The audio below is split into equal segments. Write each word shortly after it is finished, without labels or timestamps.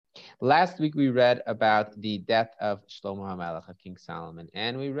Last week we read about the death of Shlomo HaMelech, of King Solomon,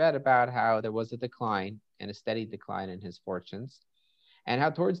 and we read about how there was a decline and a steady decline in his fortunes, and how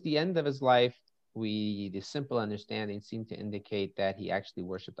towards the end of his life, the simple understanding seemed to indicate that he actually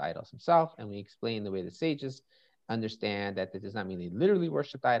worshipped idols himself, and we explained the way the sages understand that this does not mean he literally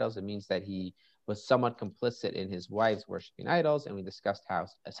worshipped idols. It means that he was somewhat complicit in his wives worshiping idols, and we discussed how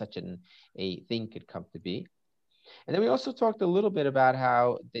such a thing could come to be. And then we also talked a little bit about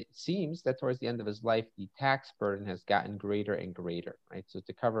how it seems that towards the end of his life, the tax burden has gotten greater and greater, right? So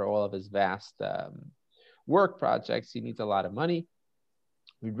to cover all of his vast work projects, he needs a lot of money.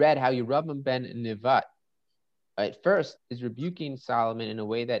 We read how Yeravam ben Nevat at first is rebuking Solomon in a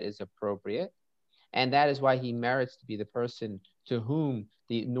way that is appropriate, and that is why he merits to be the person to whom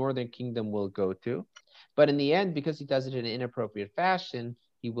the northern kingdom will go to. But in the end, because he does it in an inappropriate fashion,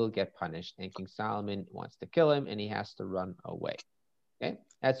 he will get punished, and King Solomon wants to kill him, and he has to run away. Okay,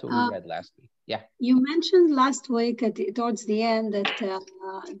 that's what we read last week. Yeah. You mentioned last week towards the end that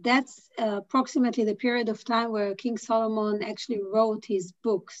that's approximately the period of time where King Solomon actually wrote his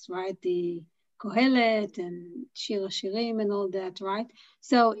books, right? The Kohelet and Shir Hashirim and all that, right?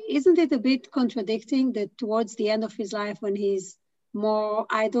 So isn't it a bit contradicting that towards the end of his life, when he's more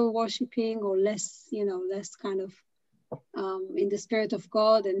idol worshipping or less, less kind of in the spirit of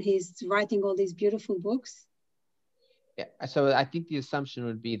God, and he's writing all these beautiful books? Yeah. So I think the assumption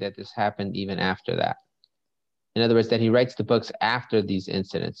would be that this happened even after that. In other words, that he writes the books after these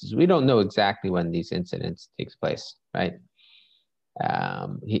incidents. We don't know exactly when these incidents takes place, right?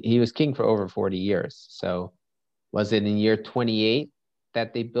 He was king for over 40 years. So was it in year 28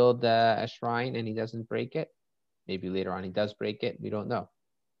 that they build a shrine and he doesn't break it? Maybe later on he does break it. We don't know.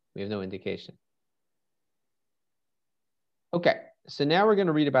 We have no indication. Okay, so now we're going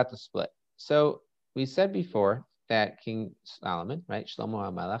to read about the split. So we said before that King Solomon, right, Shlomo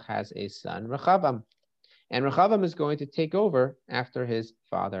HaMelech, has a son, Rechavam. And Rechavam is going to take over after his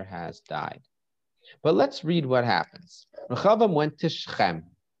father has died. But let's read what happens. Rechavam went to Shechem,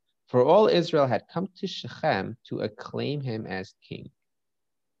 for all Israel had come to Shechem to acclaim him as king.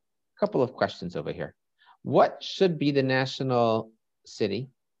 A couple of questions over here. What should be the national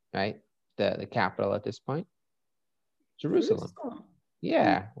city, right? The capital at this point? Jerusalem.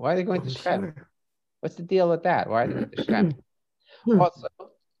 Yeah. Why are they going to Shechem? What's the deal with that? Why are they going to Shechem? Also,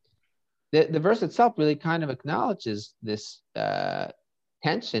 the verse itself really kind of acknowledges this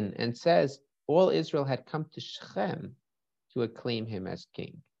tension and says, all Israel had come to Shechem to acclaim him as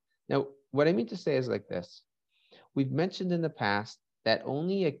king. Now, what I mean to say is like this. We've mentioned in the past that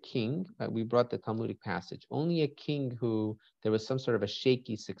only a king, we brought the Talmudic passage, only a king who there was some sort of a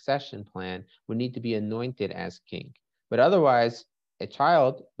shaky succession plan would need to be anointed as king. But otherwise, a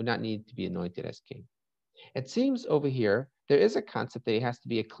child would not need to be anointed as king. It seems over here, there is a concept that he has to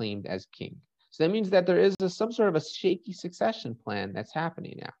be acclaimed as king. So that means that there is some sort of a shaky succession plan that's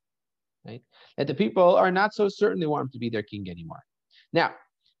happening now, right? That the people are not so certain they want him to be their king anymore. Now,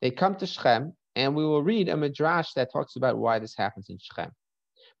 they come to Shechem, and we will read a midrash that talks about why this happens in Shechem.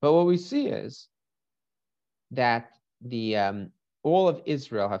 But what we see is that all of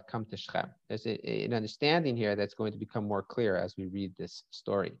Israel have come to Shechem. There's an understanding here that's going to become more clear as we read this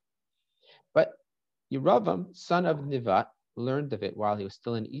story. But Yeravam, son of Nevat, learned of it while he was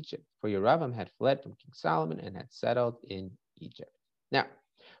still in Egypt, for Yeravam had fled from King Solomon and had settled in Egypt. Now,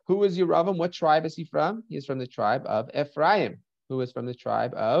 who is Yeravam? What tribe is he from? He is from the tribe of Ephraim, who is from the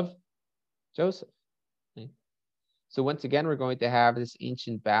tribe of Joseph. Okay. So once again, we're going to have this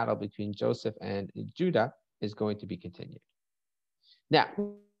ancient battle between Joseph and Judah is going to be continued. Now,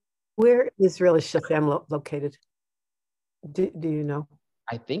 where is really Shechem located? Do you know?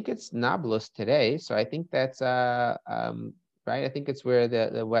 I think it's Nablus today, so I think that's right. I think it's where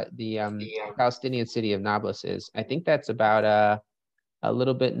the Palestinian city of Nablus is. I think that's about a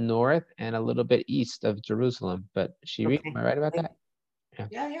little bit north and a little bit east of Jerusalem. But Shiri, am I right about that?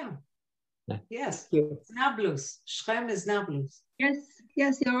 Yeah. Yes, it's Nablus. Shechem is Nablus.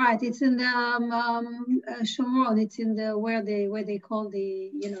 Yes, you're right. It's in the Shomron. It's in the where they call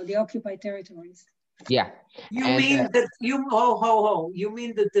the occupied territories. Yeah. You mean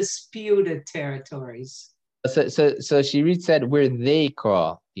the disputed territories. So Shiri said where they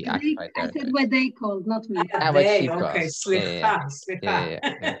call the occupied territories. I said where they called, not me. They, okay, slicha.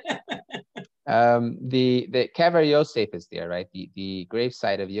 The Kever Yosef is there, right? The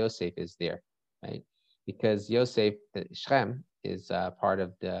gravesite of Yosef is there, right? Because Yosef, Shechem, is part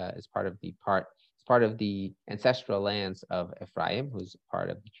of the ancestral lands of Ephraim, who's part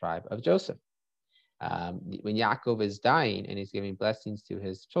of the tribe of Joseph. When Yaakov is dying and he's giving blessings to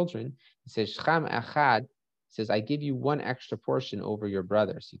his children, he says, Shechem Echad He says, I give you one extra portion over your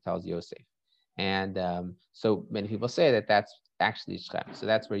brothers, he tells Yosef. And so many people say that that's actually Shechem. So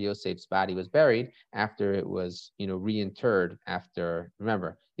that's where Yosef's body was buried after it was, reinterred after,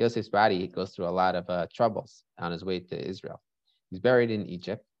 remember, Yosef's body goes through a lot of troubles on his way to Israel. He's buried in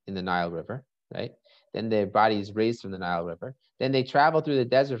Egypt, in the Nile River, right? Then their body is raised from the Nile River. Then they travel through the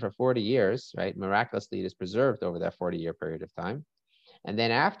desert for 40 years, right? Miraculously, it is preserved over that 40-year period of time. And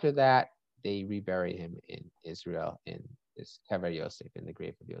then after that, they rebury him in Israel, in this Kever Yosef, in the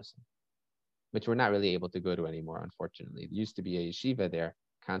grave of Yosef, which we're not really able to go to anymore, unfortunately. There used to be a yeshiva there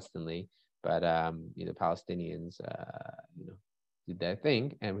constantly, but the Palestinians, did their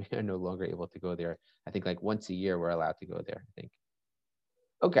thing, and we are no longer able to go there. I think like once a year we're allowed to go there, I think.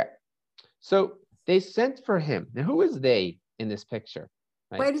 Okay, so they sent for him. Now, who is they in this picture?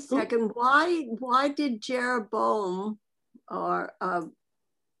 Right? Wait a second. Why did Jeroboam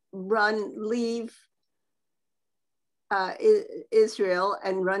leave Israel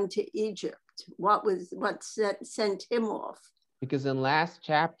and run to Egypt? What sent him off? Because in last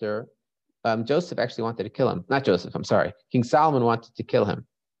chapter, Joseph actually wanted to kill him. Not Joseph, I'm sorry. King Solomon wanted to kill him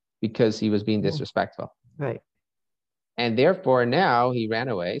because he was being disrespectful. Right. And therefore now he ran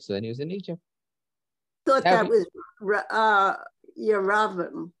away, so then he was in Egypt. Thought that was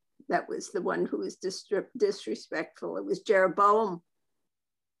Yeravam. That was the one who was disrespectful. It was Jeroboam.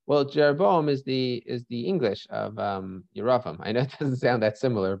 Well, Jeroboam is the English of Yeravam. I know it doesn't sound that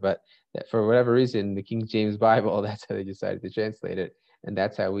similar, but for whatever reason, the King James Bible, that's how they decided to translate it. And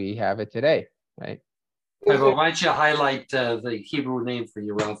that's how we have it today, right? Hey, well, why don't you highlight the Hebrew name for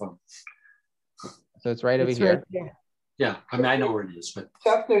Yeravam? So it's right over here. Right there. Yeah, I mean, I know where it is, but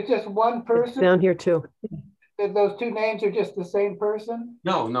there's just one person? It's down here too. Those two names are just the same person?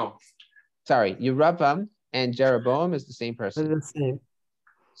 No. Sorry, Yeravam and Jeroboam is the same person. They're the same.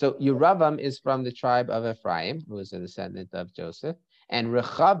 So Yeravam is from the tribe of Ephraim, who is a descendant of Joseph. And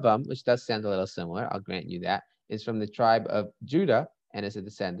Rechavam, which does sound a little similar, I'll grant you that, is from the tribe of Judah and is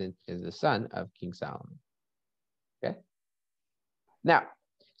the son of King Solomon. Okay? Now,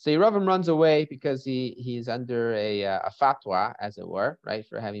 so Yeravam runs away because he's under a fatwa, as it were, right,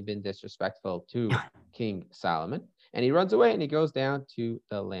 for having been disrespectful to King Solomon. And he runs away and he goes down to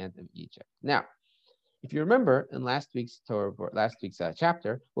the land of Egypt. Now, if you remember in last week's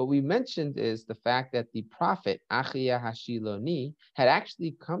chapter, what we mentioned is the fact that the prophet Achia Hashiloni had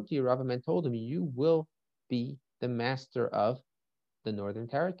actually come to Yeravam and told him, you will be the master of the northern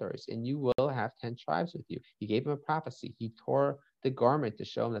territories and you will have 10 tribes with you. He gave him a prophecy. He tore the garment to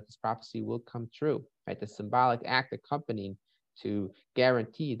show him that this prophecy will come true, right? The symbolic act accompanying to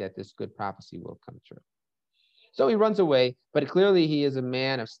guarantee that this good prophecy will come true. So he runs away, but clearly he is a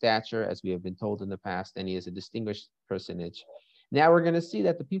man of stature, as we have been told in the past, and he is a distinguished personage. Now we're going to see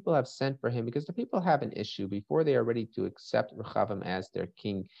that the people have sent for him because the people have an issue before they are ready to accept Rechavam as their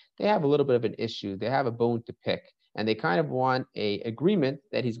king. They have a little bit of an issue. They have a bone to pick, and they kind of want an agreement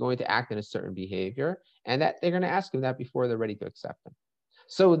that he's going to act in a certain behavior, and that they're going to ask him that before they're ready to accept him.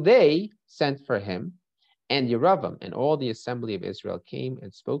 So they sent for him, and Yeravam and all the assembly of Israel came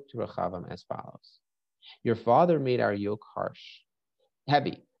and spoke to Rechavam as follows. Your father made our yoke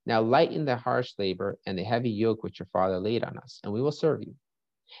heavy. Now lighten the harsh labor and the heavy yoke which your father laid on us, and we will serve you.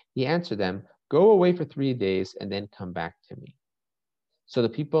 He answered them, go away for 3 days and then come back to me. So the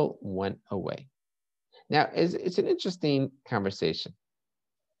people went away. Now, it's an interesting conversation.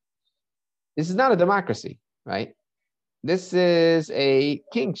 This is not a democracy, right? This is a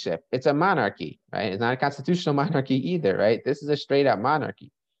kingship. It's a monarchy, right? It's not a constitutional monarchy either, right? This is a straight up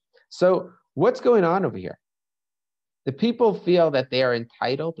monarchy. So what's going on over here? The people feel that they are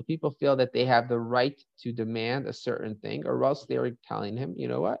entitled. The people feel that they have the right to demand a certain thing, or else they were telling him, you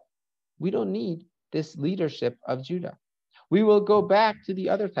know what? We don't need this leadership of Judah. We will go back to the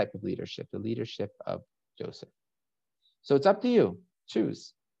other type of leadership, the leadership of Joseph. So it's up to you.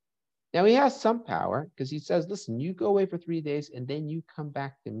 Choose. Now he has some power because he says, listen, you go away for 3 days and then you come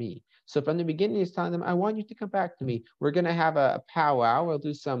back to me. So from the beginning, he's telling them, I want you to come back to me. We're going to have a powwow. We'll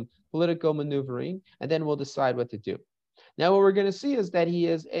do some political maneuvering and then we'll decide what to do. Now, what we're going to see is that he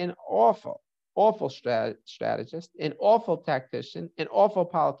is an awful strategist, an awful tactician, an awful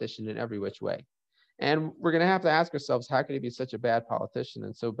politician in every which way. And we're going to have to ask ourselves, how could he be such a bad politician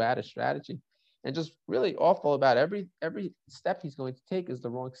and so bad a strategy? And just really awful about every step he's going to take is the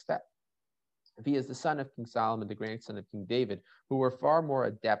wrong step. If he is the son of King Solomon, the grandson of King David, who were far more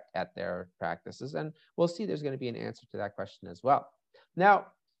adept at their practices, and we'll see there's going to be an answer to that question as well. Now,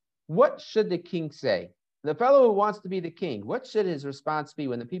 what should the king say? The fellow who wants to be the king, what should his response be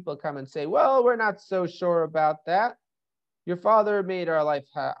when the people come and say, well, we're not so sure about that. Your father made our life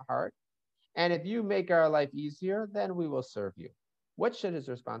hard. And if you make our life easier, then we will serve you. What should his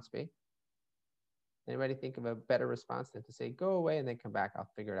response be? Anybody think of a better response than to say, go away and then come back. I'll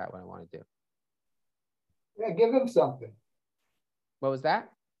figure it out what I want to do. Yeah, give him something. What was that?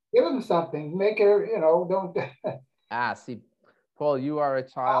 Give him something. Make her, don't. See, Paul, you are a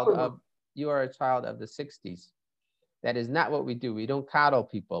child of the 60s. That is not what we do. We don't coddle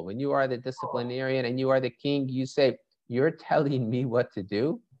people. When you are the disciplinarian and you are the king, you say, you're telling me what to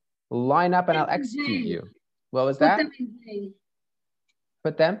do? Line up and I'll execute you. What was that? Put them in jail.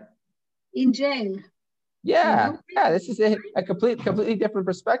 Put them? In jail. Yeah, this is a completely different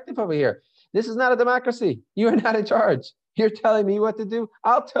perspective over here. This is not a democracy. You are not in charge. You're telling me what to do.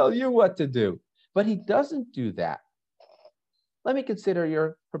 I'll tell you what to do. But he doesn't do that. Let me consider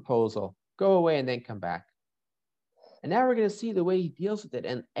your proposal. Go away and then come back. And now we're going to see the way he deals with it.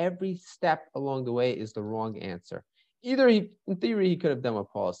 And every step along the way is the wrong answer. Either in theory, he could have done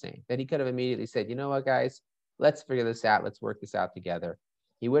what Paul is saying, that he could have immediately said, you know what, guys, let's figure this out. Let's work this out together.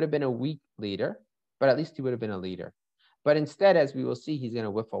 He would have been a weak leader, but at least he would have been a leader. But instead, as we will see, he's going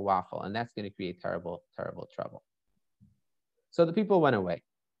to whiffle waffle, and that's going to create terrible, terrible trouble. So the people went away.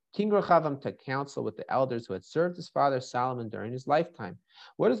 King Rechavam took counsel with the elders who had served his father Solomon during his lifetime.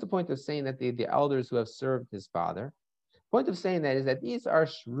 What is the point of saying that the elders who have served his father? The point of saying that is that these are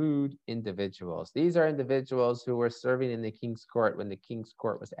shrewd individuals. These are individuals who were serving in the king's court when the king's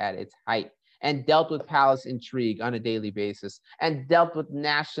court was at its height, and dealt with palace intrigue on a daily basis, and dealt with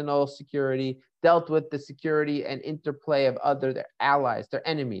national security, dealt with the security and interplay of their allies, their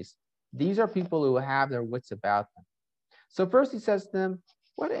enemies. These are people who have their wits about them. So first he says to them,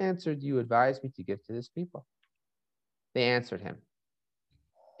 what answer do you advise me to give to this people? They answered him,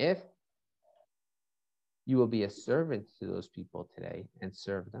 if you will be a servant to those people today and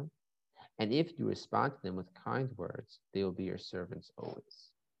serve them, and if you respond to them with kind words, they will be your servants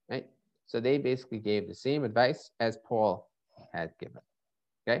always. Right? So they basically gave the same advice as Paul had given.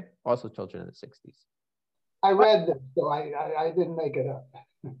 Okay? Also children in the 60s. I read this, so I didn't make it up.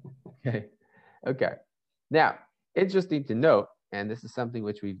 Okay. Now, interesting to note, and this is something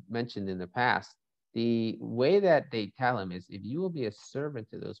which we've mentioned in the past, the way that they tell him is, if you will be a servant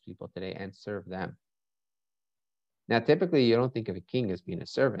to those people today and serve them. Now, typically, you don't think of a king as being a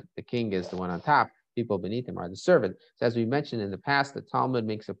servant. The king is the one on top. People beneath him are the servant. So as we mentioned in the past, the Talmud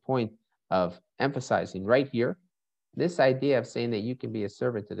makes a point of emphasizing right here, this idea of saying that you can be a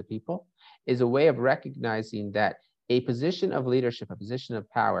servant to the people is a way of recognizing that a position of leadership, a position of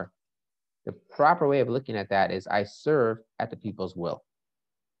power, the proper way of looking at that is I serve at the people's will,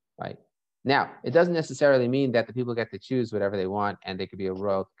 right? Now, it doesn't necessarily mean that the people get to choose whatever they want and they could be a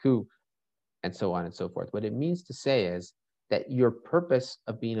royal coup and so on and so forth. What it means to say is that your purpose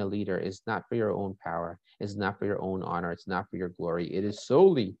of being a leader is not for your own power, is not for your own honor, it's not for your glory. It is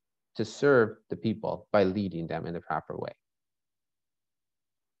solely to serve the people by leading them in the proper way.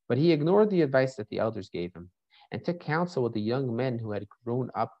 But he ignored the advice that the elders gave him and took counsel with the young men who had grown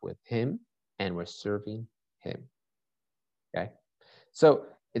up with him and were serving him. Okay? So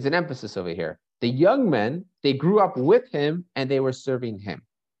it's an emphasis over here. The young men, they grew up with him and they were serving him.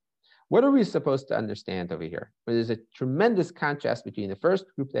 What are we supposed to understand over here? Well, there's a tremendous contrast between the first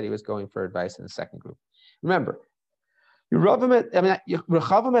group that he was going for advice and the second group. Remember,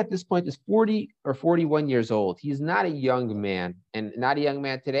 Rechavam at this point is 40 or 41 years old. He's not a young man, and not a young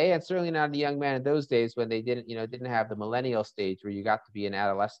man today, and certainly not a young man in those days when they didn't have the millennial stage where you got to be an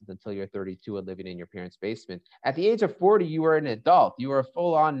adolescent until you're 32 and living in your parents' basement. At the age of 40, you were an adult. You were a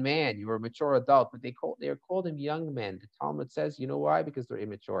full-on man. You were a mature adult, but they called him young men. The Talmud says, you know why? Because they're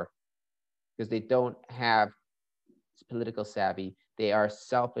immature. Because they don't have political savvy. They are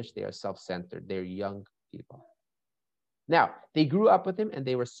selfish. They are self-centered. They're young people. Now, they grew up with him and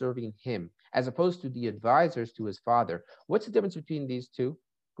they were serving him, as opposed to the advisors to his father. What's the difference between these two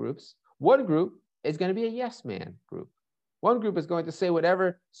groups? One group is going to be a yes man group. One group is going to say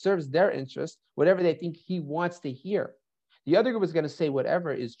whatever serves their interest, whatever they think he wants to hear. The other group is going to say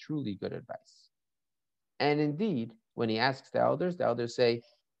whatever is truly good advice. And indeed, when he asks the elders say,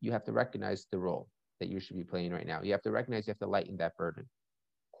 you have to recognize the role that you should be playing right now. You have to recognize you have to lighten that burden.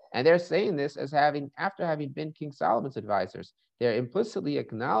 And they're saying this as after having been King Solomon's advisors, they're implicitly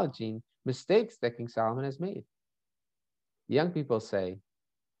acknowledging mistakes that King Solomon has made. The young people say,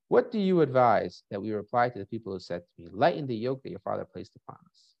 what do you advise that we reply to the people who said to me, lighten the yoke that your father placed upon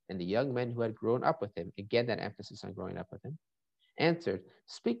us? And the young men who had grown up with him, again that emphasis on growing up with him, answered,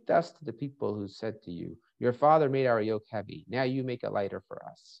 speak thus to the people who said to you, your father made our yoke heavy, now you make it lighter for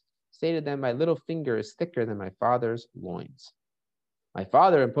us. Say to them, my little finger is thicker than my father's loins. My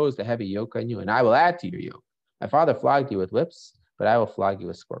father imposed a heavy yoke on you, and I will add to your yoke. My father flogged you with whips, but I will flog you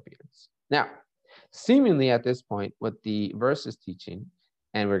with scorpions. Now, seemingly at this point, what the verse is teaching,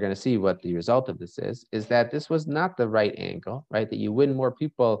 and we're going to see what the result of this is that this was not the right angle, right? That you win more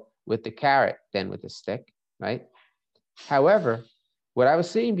people with the carrot than with the stick, right? However, what I was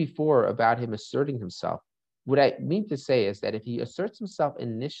saying before about him asserting himself, what I mean to say is that if he asserts himself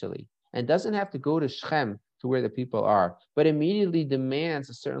initially and doesn't have to go to Shechem to where the people are, but immediately demands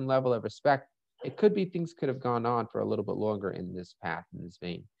a certain level of respect, it could be things could have gone on for a little bit longer in this path, in this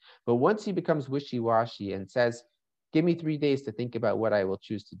vein. But once he becomes wishy-washy and says, give me 3 days to think about what I will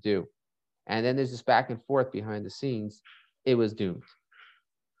choose to do, and then there's this back and forth behind the scenes, it was doomed.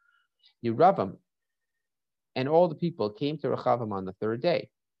 Yeravam and all the people came to Rechavam on the 3rd day,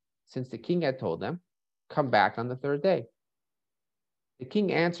 since the king had told them, come back on the 3rd day. The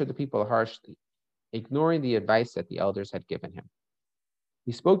king answered the people harshly, ignoring the advice that the elders had given him.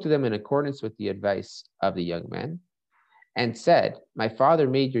 He spoke to them in accordance with the advice of the young men and said, my father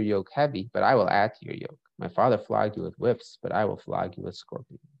made your yoke heavy, but I will add to your yoke. My father flogged you with whips, but I will flog you with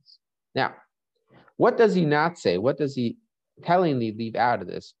scorpions. Now, what does he not say? What does he tellingly leave out of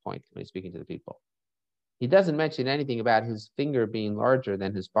this point when he's speaking to the people? He doesn't mention anything about his finger being larger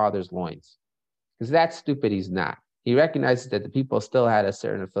than his father's loins, because that's stupid. He's not. He recognizes that the people still had a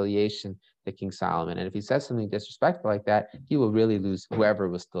certain affiliation to King Solomon. And if he says something disrespectful like that, he will really lose whoever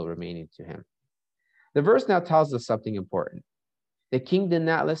was still remaining to him. The verse now tells us something important. The king did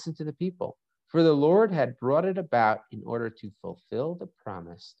not listen to the people, for the Lord had brought it about in order to fulfill the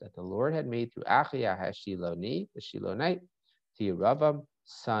promise that the Lord had made through Achiah HaShiloni, the Shilonite, to Yeravam,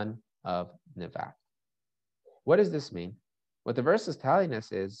 son of Nevat. What does this mean? What the verse is telling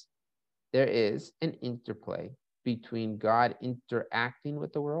us is there is an interplay between God interacting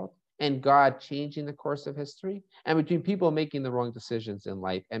with the world and God changing the course of history, and between people making the wrong decisions in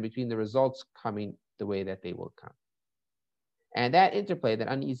life, and between the results coming the way that they will come. And that interplay,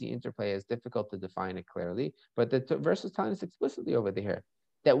 that uneasy interplay, is difficult to define it clearly, but the verse is telling us explicitly over here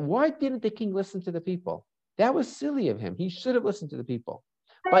that why didn't the king listen to the people? That was silly of him. He should have listened to the people.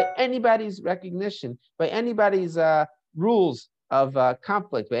 By anybody's recognition, by anybody's rules of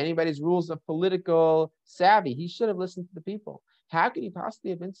conflict, by anybody's rules of political savvy, he should have listened to the people. How could he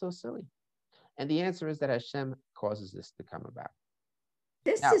possibly have been so silly? And the answer is that Hashem causes this to come about.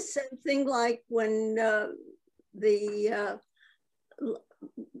 This is something like when the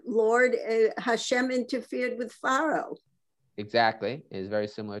Lord Hashem interfered with Pharaoh. Exactly. It is very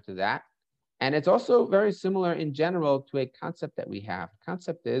similar to that. And it's also very similar in general to a concept that we have. The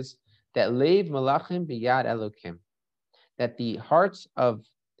concept is that Leiv Malachim biyad Elokim, that the hearts of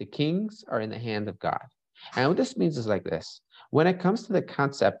the kings are in the hand of God. And what this means is like this. When it comes to the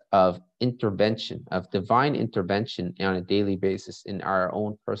concept of intervention, of divine intervention on a daily basis in our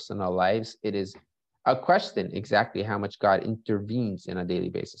own personal lives, it is a question exactly how much God intervenes on a daily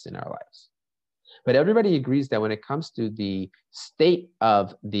basis in our lives. But everybody agrees that when it comes to the state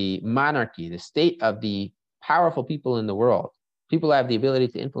of the monarchy, the state of the powerful people in the world, people who have the ability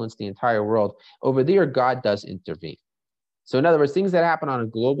to influence the entire world, over there, God does intervene. So in other words, things that happen on a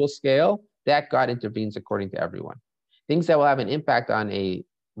global scale, that God intervenes according to everyone. Things that will have an impact on a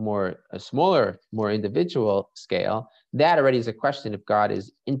smaller, more individual scale, that already is a question if God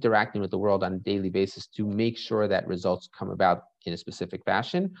is interacting with the world on a daily basis to make sure that results come about in a specific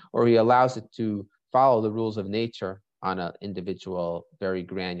fashion, or he allows it to follow the rules of nature on an individual, very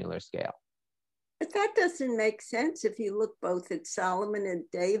granular scale. But that doesn't make sense if you look both at Solomon and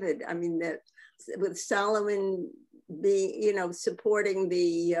David. I mean, that with Solomon supporting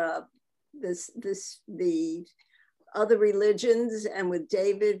the other religions, and with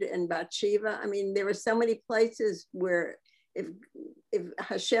David and Bathsheba, I mean, there were so many places where if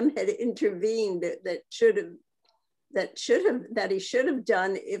Hashem had intervened, that he should have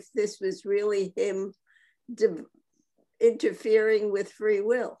done if this was really him interfering with free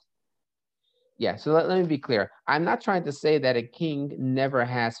will. Yeah, so let me be clear. I'm not trying to say that a king never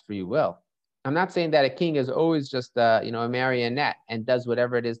has free will. I'm not saying that a king is always just a marionette and does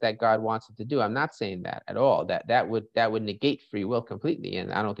whatever it is that God wants him to do. I'm not saying that at all. That would negate free will completely,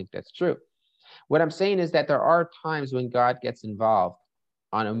 and I don't think that's true. What I'm saying is that there are times when God gets involved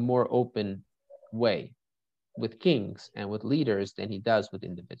on a more open way with kings and with leaders than he does with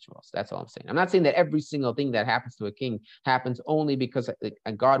individuals. That's all I'm saying. I'm not saying that every single thing that happens to a king happens only because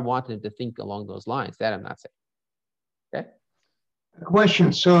God wanted him to think along those lines. That I'm not saying. Okay?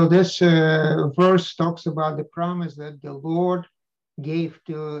 Question. So this verse talks about the promise that the Lord gave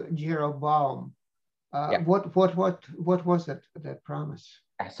to Jeroboam. What was that promise?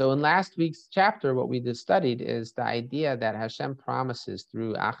 So in last week's chapter, what we just studied is the idea that Hashem promises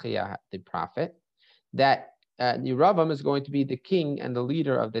through Achiah the prophet that Yeravam is going to be the king and the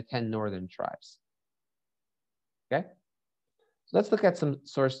leader of the 10 northern tribes. Okay, so let's look at some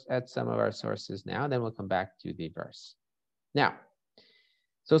of our sources now. Then we'll come back to the verse. Now,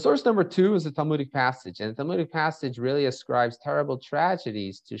 so source number 2 is a Talmudic passage, and the Talmudic passage really ascribes terrible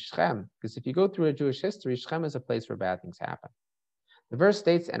tragedies to Shechem, because if you go through a Jewish history, Shechem is a place where bad things happen. The verse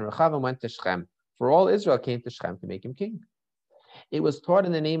states, and Rechavam went to Shechem, for all Israel came to Shechem to make him king. It was taught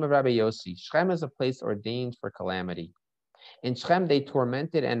in the name of Rabbi Yossi. Shechem is a place ordained for calamity. In Shechem, they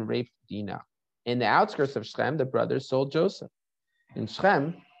tormented and raped Dinah. In the outskirts of Shechem, the brothers sold Joseph. In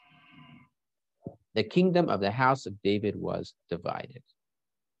Shechem, the kingdom of the house of David was divided.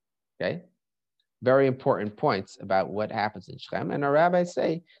 Okay? Very important points about what happens in Shechem. And our rabbis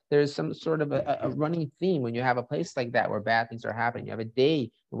say there's some sort of a running theme when you have a place like that where bad things are happening. You have a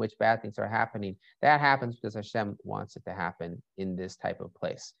day in which bad things are happening. That happens because Hashem wants it to happen in this type of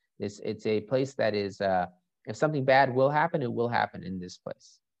place. It's a place that is, if something bad will happen, it will happen in this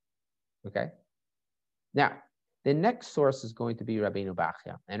place. Okay? Now, the next source is going to be Rabbeinu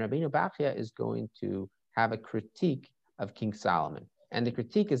Bachya. And Rabbeinu Bachya is going to have a critique of King Solomon. And the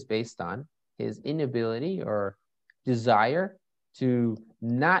critique is based on his inability or desire to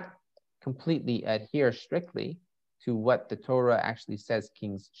not completely adhere strictly to what the Torah actually says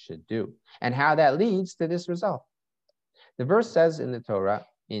kings should do, and how that leads to this result. The verse says in the Torah,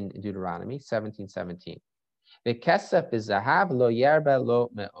 in Deuteronomy 17:17, "V'kesef v'zahav lo yarba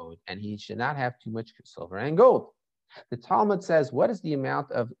lo me'od," and he should not have too much silver and gold. The Talmud says, what is the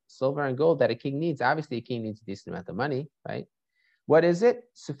amount of silver and gold that a king needs? Obviously, a king needs a decent amount of money, right? What is it?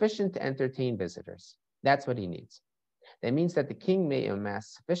 Sufficient to entertain visitors. That's what he needs. That means that the king may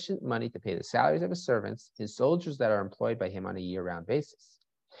amass sufficient money to pay the salaries of his servants, his soldiers that are employed by him on a year-round basis.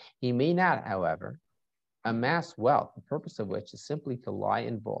 He may not, however, amass wealth, the purpose of which is simply to lie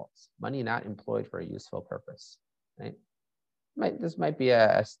in vaults, money not employed for a useful purpose. Right? This might be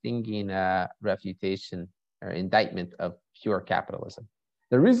a stinging refutation or indictment of pure capitalism.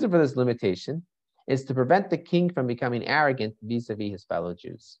 The reason for this limitation is to prevent the king from becoming arrogant vis-a-vis his fellow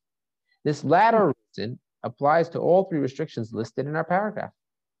Jews. This latter reason applies to all three restrictions listed in our paragraph.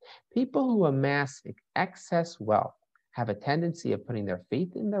 People who amass excess wealth have a tendency of putting their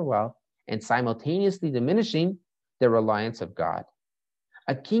faith in their wealth and simultaneously diminishing their reliance of God.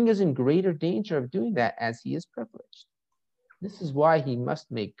 A king is in greater danger of doing that as he is privileged. This is why he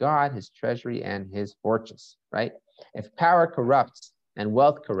must make God his treasury and his fortress, right? If power corrupts and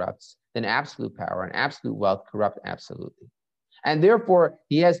wealth corrupts, then absolute power and absolute wealth corrupt absolutely. And therefore,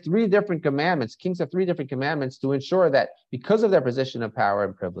 he has three different commandments. Kings have three different commandments to ensure that because of their position of power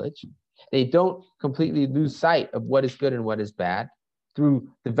and privilege, they don't completely lose sight of what is good and what is bad. Through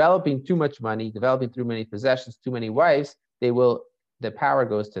developing too much money, developing too many possessions, too many wives, the power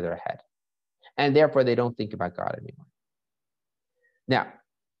goes to their head. And therefore, they don't think about God anymore. Now,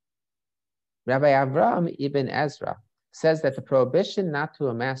 Rabbi Avraham ibn Ezra says that the prohibition not to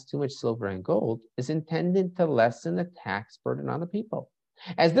amass too much silver and gold is intended to lessen the tax burden on the people,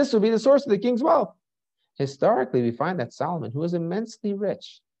 as this would be the source of the king's wealth. Historically, we find that Solomon, who was immensely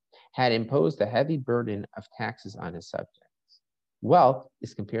rich, had imposed a heavy burden of taxes on his subjects. Wealth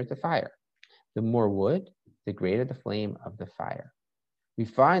is compared to fire. The more wood, the greater the flame of the fire. We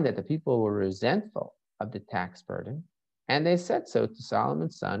find that the people were resentful of the tax burden, and they said so to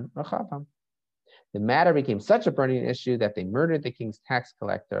Solomon's son, Rechavam. The matter became such a burning issue that they murdered the king's tax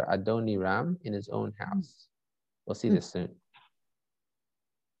collector, Adoniram, in his own house. We'll see this soon.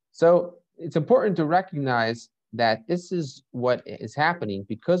 So it's important to recognize that this is what is happening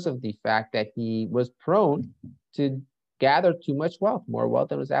because of the fact that he was prone to gather too much wealth, more wealth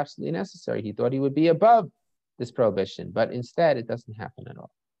than was absolutely necessary. He thought he would be above this prohibition, but instead it doesn't happen at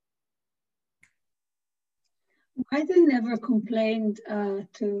all. Why they never complained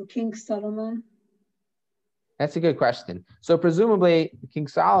to King Solomon? That's a good question. So presumably King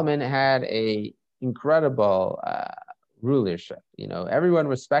Solomon had a incredible rulership. You know, everyone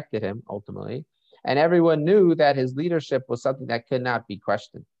respected him ultimately, and everyone knew that his leadership was something that could not be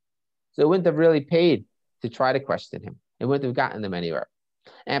questioned. So it wouldn't have really paid to try to question him. It wouldn't have gotten them anywhere.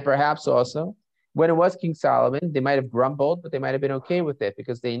 And perhaps also, when it was King Solomon, they might have grumbled, but they might have been okay with it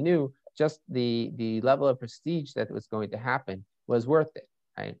because they knew just the level of prestige that was going to happen was worth it,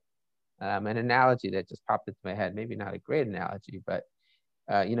 right? An analogy that just popped into my head, maybe not a great analogy, but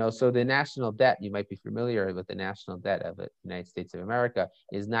so the national debt, you might be familiar with the national debt of the United States of America,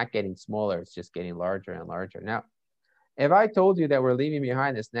 is not getting smaller, it's just getting larger and larger. Now, if I told you that we're leaving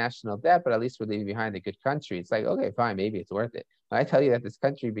behind this national debt, but at least we're leaving behind a good country, it's like, okay, fine, maybe it's worth it. When I tell you that this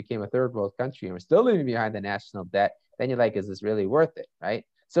country became a third world country and we're still leaving behind the national debt, then you're like, is this really worth it, right?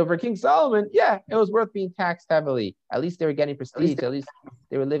 So for King Solomon, yeah, it was worth being taxed heavily. At least they were getting prestige. At least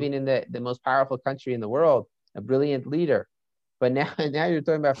they were living in the most powerful country in the world, a brilliant leader. But now you're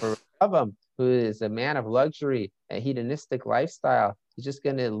talking about for Rehoboam, who is a man of luxury, a hedonistic lifestyle. He's just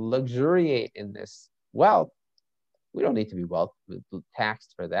going to luxuriate in this wealth. We don't need to be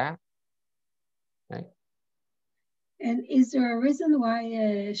taxed for that, right? And is there a reason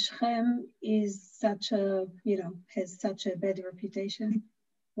why Shechem is such a, has such a bad reputation?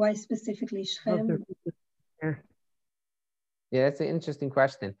 Why specifically Shechem? Yeah, that's an interesting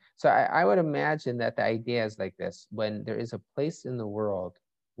question. So I would imagine that the idea is like this. When there is a place in the world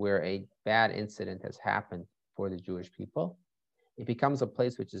where a bad incident has happened for the Jewish people, it becomes a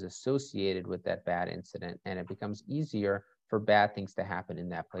place which is associated with that bad incident, and it becomes easier for bad things to happen in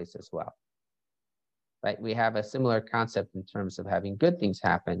that place as well. Right? We have a similar concept in terms of having good things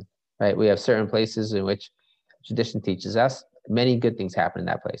happen, right? We have certain places in which tradition teaches us many good things happen in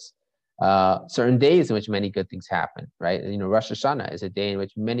that place. Certain days in which many good things happen, right? Rosh Hashanah is a day in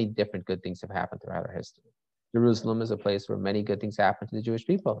which many different good things have happened throughout our history. Jerusalem is a place where many good things happen to the Jewish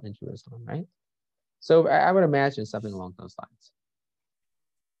people in Jerusalem, right? So I would imagine something along those lines.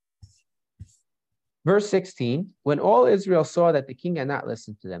 Verse 16, when all Israel saw that the king had not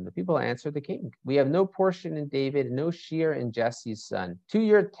listened to them, the people answered the king, we have no portion in David, no share in Jesse's son. To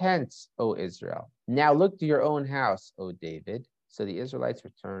your tents, O Israel. Now look to your own house, O David. So the Israelites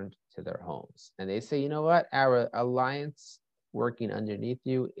returned to their homes. And they say, you know what? Our alliance working underneath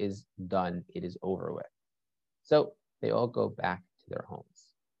you is done. It is over with. So they all go back to their homes.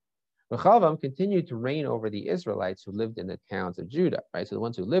 Rehoboam continued to reign over the Israelites who lived in the towns of Judah, right? So the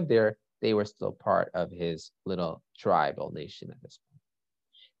ones who lived there, they were still part of his little tribal nation at this point.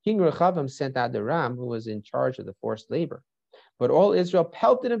 King Rehoboam sent out Adoram, who was in charge of the forced labor. But all Israel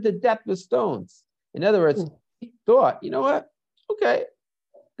pelted him to death with stones. In other words, he thought, you know what? Okay,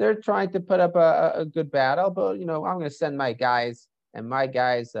 they're trying to put up a good battle, but, I'm going to send my guys, and my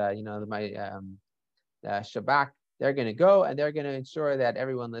guys, my Shabak, they're going to go, and they're going to ensure that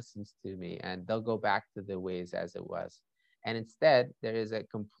everyone listens to me, and they'll go back to the ways as it was. And instead, there is a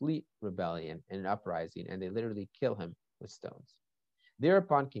complete rebellion and an uprising, and they literally kill him with stones.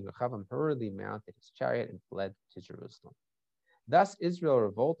 Thereupon, King Rehoboam hurriedly mounted his chariot and fled to Jerusalem. Thus, Israel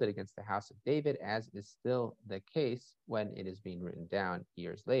revolted against the house of David, as is still the case when it is being written down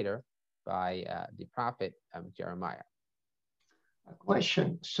years later by the prophet Jeremiah. A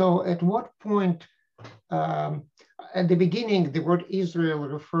question. So at what point, at the beginning, the word Israel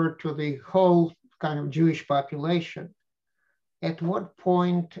referred to the whole kind of Jewish population. At what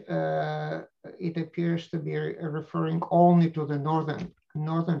point it appears to be referring only to the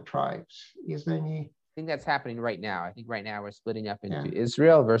northern tribes? Is there any? I think that's happening right now. I think right now we're splitting up into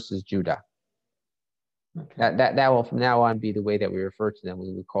Israel versus Judah. Okay. That will from now on be the way that we refer to them.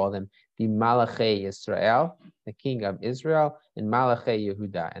 We would call them the Malachei Yisrael, the king of Israel, and Malachei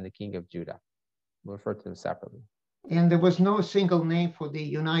Yehuda, and the king of Judah. We'll refer to them separately. And there was no single name for the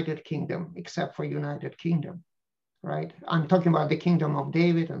United Kingdom except for United Kingdom, right? I'm talking about the kingdom of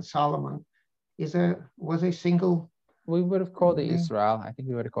David and Solomon. Was a single? We would have called it Israel. I think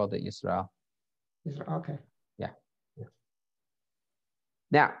we would have called it Israel. Israel, okay. Yeah.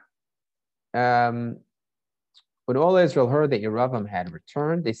 Now, when all Israel heard that Yerovam had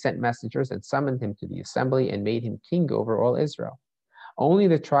returned, they sent messengers and summoned him to the assembly and made him king over all Israel. Only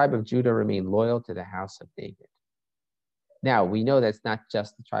the tribe of Judah remained loyal to the house of David. Now, we know that's not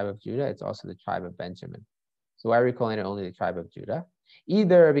just the tribe of Judah, it's also the tribe of Benjamin. So why are we calling it only the tribe of Judah?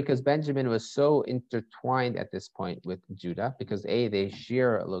 Either because Benjamin was so intertwined at this point with Judah, because they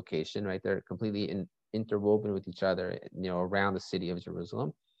share a location, right? They're completely interwoven with each other, around the city of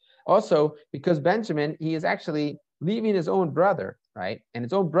Jerusalem. Also, because Benjamin, he is actually leaving his own brother, right? And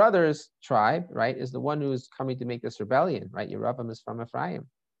his own brother's tribe, right, is the one who's coming to make this rebellion, right? Yerovam is from Ephraim,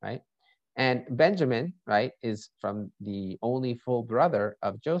 right? And Benjamin, right, is from the only full brother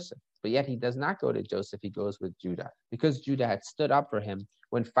of Joseph. But yet he does not go to Joseph, he goes with Judah, because Judah had stood up for him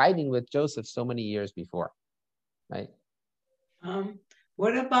when fighting with Joseph so many years before, right?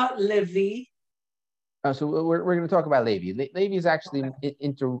 What about Levi? So we're going to talk about Levi. Levi is actually,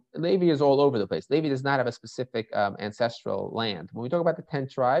 Levi is all over the place. Levi does not have a specific ancestral land. When we talk about the 10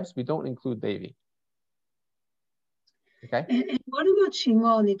 tribes, we don't include Levi. Okay. And what about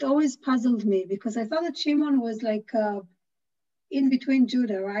Shimon? It always puzzled me because I thought that Shimon was like in between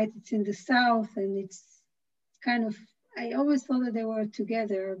Judah, right? It's in the south, and it's kind of. I always thought that they were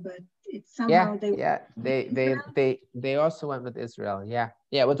together, but it's somehow they also went with Israel. Yeah.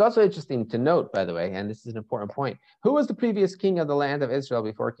 What's also interesting to note, by the way, and this is an important point: who was the previous king of the land of Israel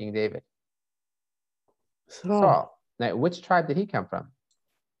before King David? Saul. Now, which tribe did he come from?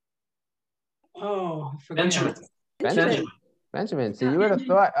 Oh, I forgot. Benjamin. Benjamin. So you would have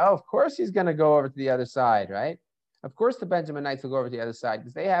thought, oh, of course he's going to go over to the other side, right? Of course the Benjaminites will go over to the other side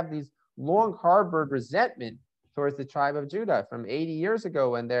because they have these long harbored resentment towards the tribe of Judah from 80 years ago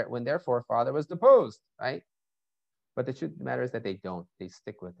when their forefather was deposed, right? But the truth of the matter is that they don't. They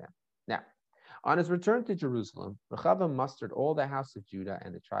stick with them. Now, on his return to Jerusalem, Rechavam mustered all the house of Judah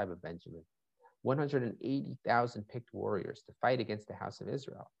and the tribe of Benjamin, 180,000 picked warriors to fight against the house of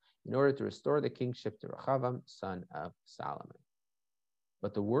Israel in order to restore the kingship to Rechavam, son of Solomon.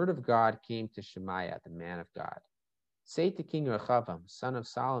 But the word of God came to Shemaiah, the man of God. Say to King Rechavam, son of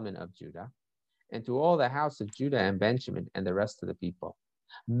Solomon of Judah, and to all the house of Judah and Benjamin and the rest of the people,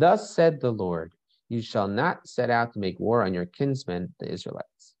 thus said the Lord, you shall not set out to make war on your kinsmen, the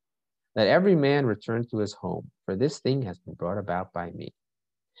Israelites. Let every man return to his home, for this thing has been brought about by me.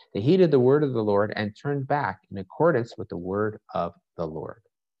 They heeded the word of the Lord and turned back in accordance with the word of the Lord.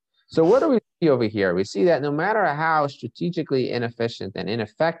 So what do we see over here? We see that no matter how strategically inefficient and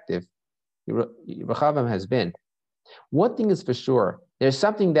ineffective Rechavam has been, one thing is for sure, there's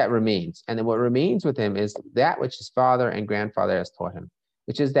something that remains. And then what remains with him is that which his father and grandfather has taught him,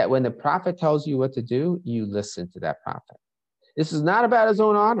 which is that when the prophet tells you what to do, you listen to that prophet. This is not about his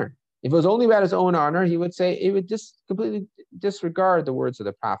own honor. If it was only about his own honor, he would say, he would just completely disregard the words of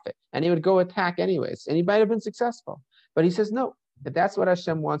the prophet, and he would go attack anyways, and he might have been successful. But he says, no, if that's what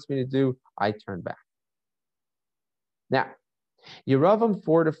Hashem wants me to do, I turn back. Now, Yeravam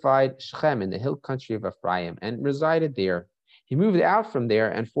fortified Shechem in the hill country of Ephraim and resided there. He moved out from there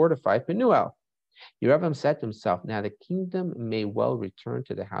and fortified Penuel. Yeravam said to himself, now the kingdom may well return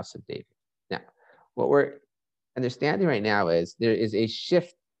to the house of David. Now, what we're understanding right now is there is a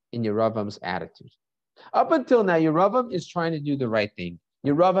shift in Yeravam's attitude. Up until now, Yeravam is trying to do the right thing.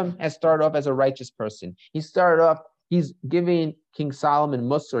 Yeravam has started off as a righteous person. He started off, he's giving King Solomon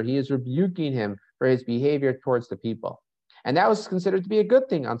Musar. He is rebuking him for his behavior towards the people. And that was considered to be a good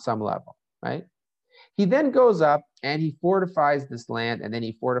thing on some level, right? He then goes up and he fortifies this land, and then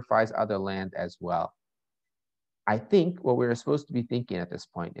he fortifies other land as well. I think what we're supposed to be thinking at this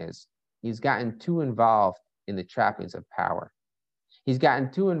point is he's gotten too involved in the trappings of power. He's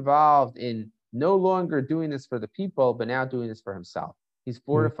gotten too involved in no longer doing this for the people, but now doing this for himself. He's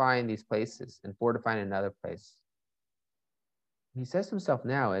fortifying these places and fortifying another place. He says to himself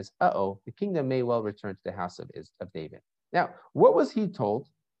now is, the kingdom may well return to the house of David. Now, what was he told?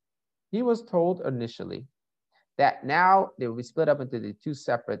 He was told initially that now they will be split up into the two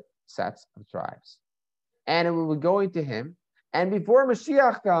separate sets of tribes. And it will be going to him. And before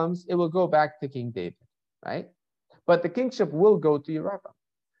Mashiach comes, it will go back to King David, right? But the kingship will go to Yeravam.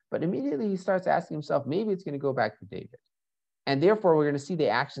 But immediately he starts asking himself, maybe it's going to go back to David. And therefore, we're going to see the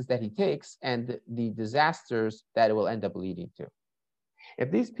actions that he takes and the disasters that it will end up leading to.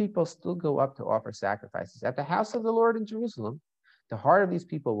 If these people still go up to offer sacrifices at the house of the Lord in Jerusalem, the heart of these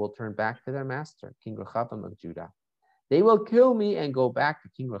people will turn back to their master, King Rechavam of Judah. They will kill me and go back to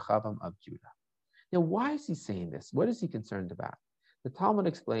King Rechavam of Judah. Now, why is he saying this? What is he concerned about? The Talmud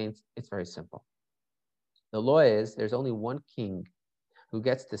explains it's very simple. The law is there's only one king who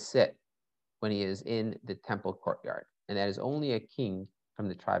gets to sit when he is in the temple courtyard, and that is only a king from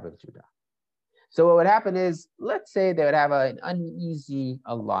the tribe of Judah. So what would happen is, let's say they would have an uneasy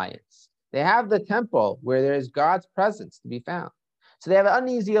alliance. They have the temple where there is God's presence to be found. So they have an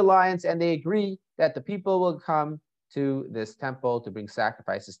uneasy alliance, and they agree that the people will come to this temple to bring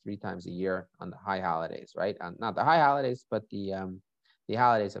sacrifices 3 times a year on the high holidays, right? Not the high holidays, but the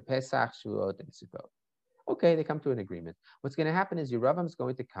holidays of Pesach, Shavuot, and Sukkot. Okay, they come to an agreement. What's going to happen is Yeravam is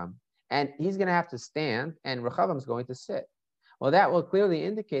going to come, and he's going to have to stand, and Rechavam is going to sit. Well, that will clearly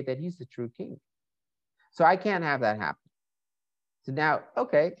indicate that he's the true king. So I can't have that happen. So now,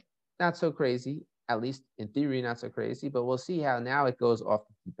 okay, not so crazy, at least in theory, not so crazy, but we'll see how now it goes off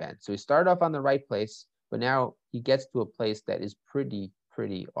the deep end. So he started off on the right place, but now he gets to a place that is pretty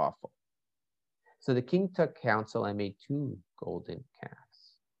awful. So the king took counsel and made 2 golden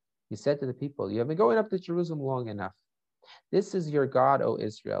calves. He said to the people, you have been going up to Jerusalem long enough. This is your God, O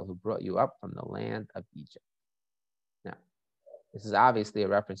Israel, who brought you up from the land of Egypt. Now, this is obviously a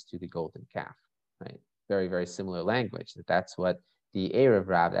reference to the golden calf, right? Very similar language. That's what the Erev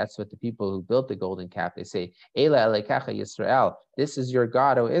Rav, that's what the people who built the golden calf, they say, Ela Elekecha Yisrael, this is your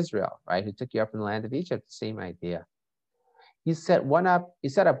God, O Israel, right? Who took you up from the land of Egypt, the same idea. He set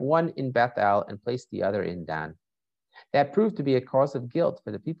up one in Bethel and placed the other in Dan. That proved to be a cause of guilt,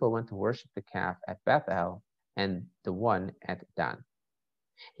 for the people went to worship the calf at Bethel and the one at Dan.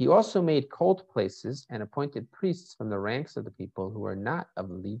 He also made cult places and appointed priests from the ranks of the people who were not of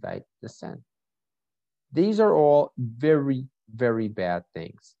Levite descent. These are all very bad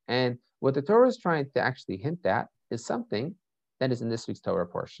things. And What the Torah is trying to actually hint at is something that is in this week's Torah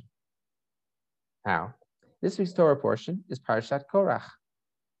portion. How? This week's Torah portion is Parashat Korach.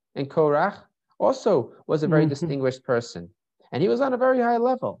 And Korach also was a very distinguished person. And he was on a very high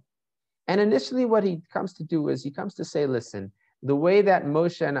level. And initially what he comes to do is he comes to say, listen, the way that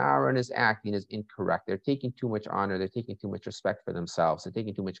Moshe and Aaron is acting is incorrect. They're taking too much honor. They're taking too much respect for themselves. They're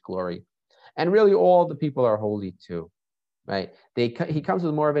taking too much glory. And really all the people are holy too, right? He comes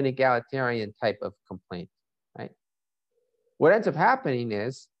with more of an egalitarian type of complaint, right? What ends up happening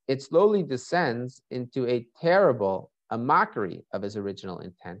is it slowly descends into a mockery of his original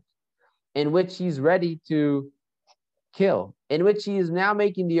intent, in which he's ready to kill, in which he is now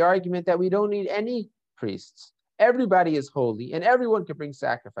making the argument that we don't need any priests. Everybody is holy and everyone can bring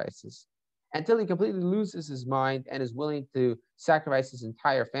sacrifices, until he completely loses his mind and is willing to sacrifice his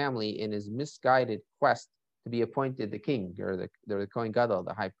entire family in his misguided quest to be appointed the king or the Kohen Gadol,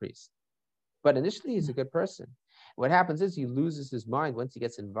 the high priest. But initially he's a good person. What happens is he loses his mind once he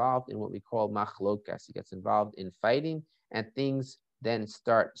gets involved in what we call machlokas. He gets involved in fighting, and things then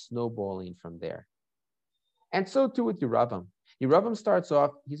start snowballing from there. And so too with Yeravam. Yeravam starts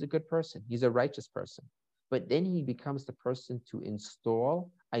off, he's a good person. He's a righteous person. But then he becomes the person to install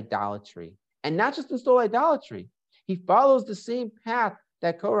idolatry. And not just install idolatry. He follows the same path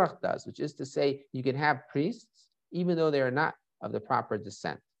that Korach does, which is to say you can have priests even though they are not of the proper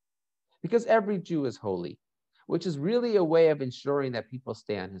descent. Because every Jew is holy, which is really a way of ensuring that people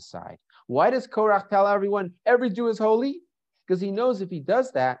stay on his side. Why does Korach tell everyone every Jew is holy? Because he knows if he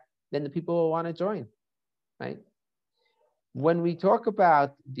does that, then the people will want to join, right? When we talk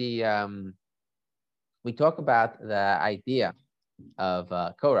about the idea of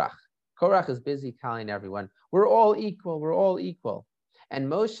Korach. Korach is busy telling everyone, we're all equal, we're all equal. And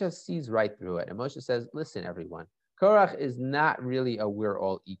Moshe sees right through it. And Moshe says, listen, everyone, Korach is not really a we're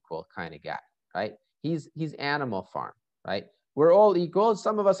all equal kind of guy, right? He's Animal Farm, right? We're all equal.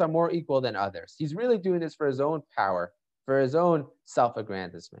 Some of us are more equal than others. He's really doing this for his own power, for his own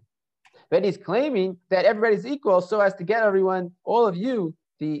self-aggrandizement. But he's claiming that everybody's equal so as to get everyone, all of you,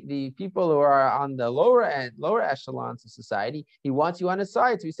 the people who are on the lower echelons of society, he wants you on his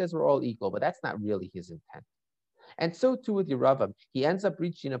side. So he says we're all equal, but that's not really his intent. And so too with Yeravam. He ends up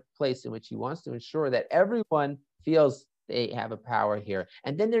reaching a place in which he wants to ensure that everyone feels they have a power here.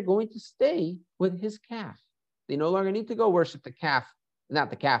 And then they're going to stay with his calf. They no longer need to go worship the calf,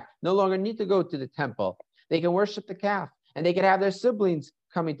 no longer need to go to the temple. They can worship the calf, and they can have their siblings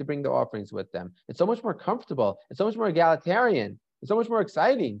coming to bring the offerings with them. It's so much more comfortable. It's so much more egalitarian. It's so much more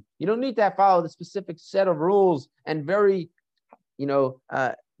exciting. You don't need to follow the specific set of rules and very,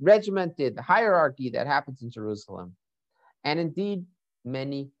 regimented hierarchy that happens in Jerusalem. And indeed,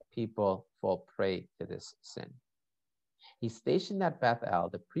 many people fall prey to this sin. He stationed at Bethel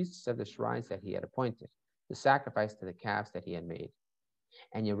the priests of the shrines that he had appointed to sacrifice to the calves that he had made.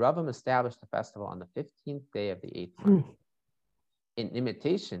 And Yeravam established the festival on the 15th day of the 8th month. In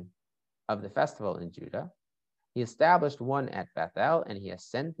imitation of the festival in Judah, he established one at Bethel, and he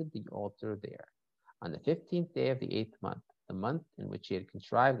ascended the altar there. On the 15th day of the 8th month, the month in which he had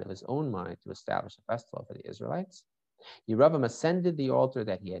contrived of his own mind to establish a festival for the Israelites, Yeravam ascended the altar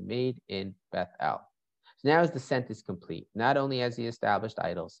that he had made in Bethel. So now his descent is complete. Not only has he established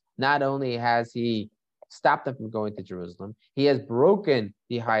idols, not only has he stopped them from going to Jerusalem, he has broken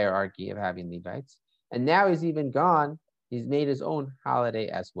the hierarchy of having Levites, and now he's even gone, he's made his own holiday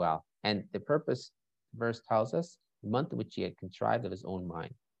as well. And the purpose, the verse tells us, the month in which he had contrived of his own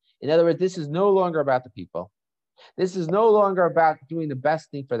mind. In other words, this is no longer about the people. This is no longer about doing the best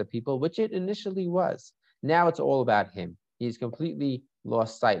thing for the people, which it initially was. Now it's all about him. He's completely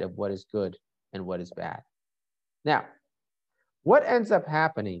lost sight of what is good and what is bad. Now, what ends up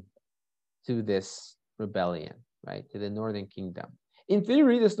happening to this rebellion, right, to the northern kingdom? In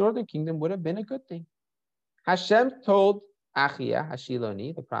theory, this northern kingdom would have been a good thing. Hashem told Achia,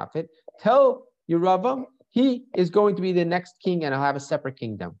 Hashiloni, the prophet, tell Yeravam he is going to be the next king and he'll have a separate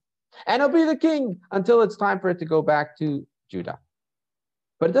kingdom. And he'll be the king until it's time for it to go back to Judah.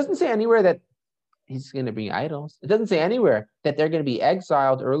 But it doesn't say anywhere that he's going to bring idols. It doesn't say anywhere that they're going to be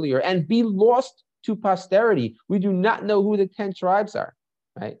exiled earlier and be lost to posterity. We do not know who the 10 tribes are,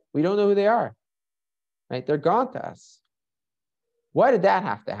 right? We don't know who they are, right? They're gone to us. Why did that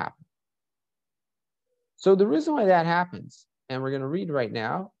have to happen? So the reason why that happens, and we're going to read right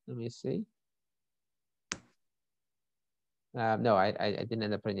now, let me see. No, I didn't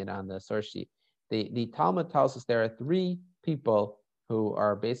end up putting it on the source sheet. The Talmud tells us there are 3 people who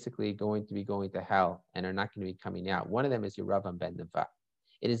are basically going to be going to hell and are not going to be coming out. One of them is Yeravam ben Nevat.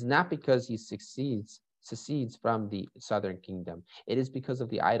 It is not because he succeeds secedes from the southern kingdom. It is because of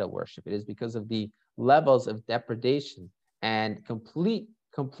the idol worship. It is because of the levels of depredation and complete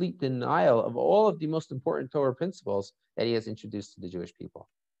denial of all of the most important Torah principles that he has introduced to the Jewish people.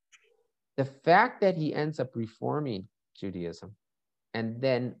 The fact that he ends up reforming Judaism, and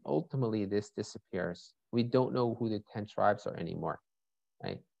then ultimately this disappears. We don't know who the 10 tribes are anymore,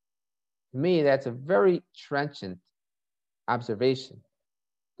 right? To me, that's a very trenchant observation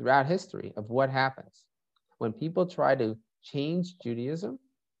throughout history of what happens. When people try to change Judaism,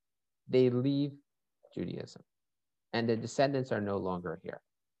 they leave Judaism, and the descendants are no longer here,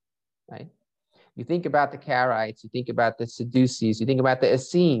 right? You think about the Karaites, you think about the Sadducees, you think about the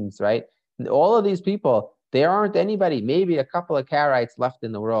Essenes, right? And all of these people, there aren't anybody, maybe a couple of Karaites left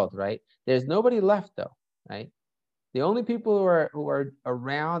in the world, right? There's nobody left though, right? The only people who are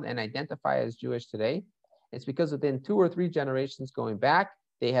around and identify as Jewish today, it's because within 2 or 3 generations going back,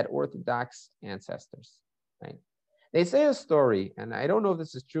 they had Orthodox ancestors, right? They say a story, and I don't know if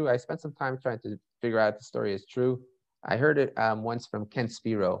this is true. I spent some time trying to figure out if the story is true. I heard it once from Ken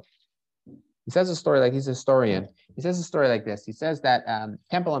Spiro. He says a story like, he's a historian. He says a story like this. He says that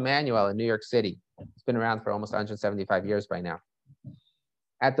Temple Emmanuel in New York City, it's been around for almost 175 years by now.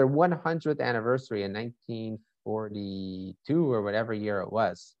 At their 100th anniversary in 1942 or whatever year it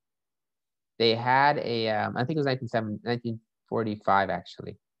was, they had I think it was 1945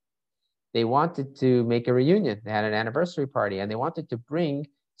 actually. They wanted to make a reunion. They had an anniversary party, and they wanted to bring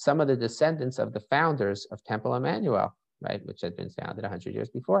some of the descendants of the founders of Temple Emmanuel, right, which had been founded 100 years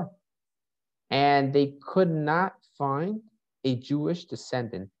before. And they could not find a Jewish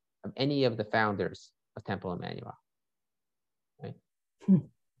descendant of any of the founders of Temple Emmanuel. Right?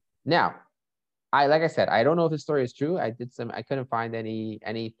 Now, like I said, I don't know if the story is true. I couldn't find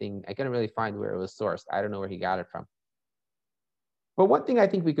anything. I couldn't really find where it was sourced. I don't know where he got it from. But one thing I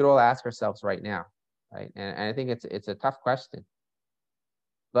think we could all ask ourselves right now, right? And I think it's a tough question.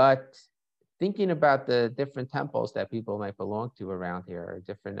 But thinking about the different temples that people might belong to around here, or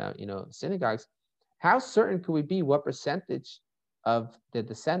different synagogues, how certain could we be what percentage of the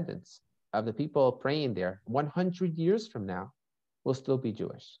descendants of the people praying there 100 years from now will still be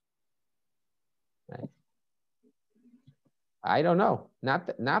Jewish? Right? I don't know.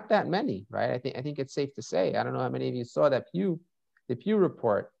 Not that many, right? I think it's safe to say. I don't know how many of you saw the Pew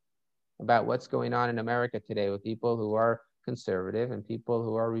report about what's going on in America today with people who are conservative and people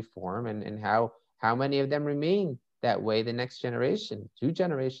who are reform, and how many of them remain that way the next generation, 2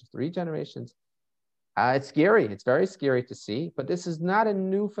 generations, 3 generations. It's scary. It's very scary to see, but this is not a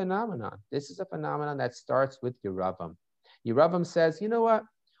new phenomenon. This is a phenomenon that starts with Yeravam. Yeravam says, you know what?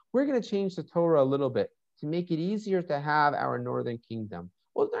 We're going to change the Torah a little bit to make it easier to have our northern kingdom.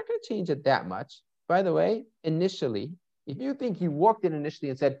 Well, it's not going to change it that much. By the way, initially, if you think he walked in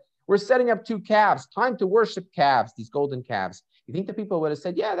initially and said, we're setting up 2 calves, time to worship calves, these golden calves, you think the people would have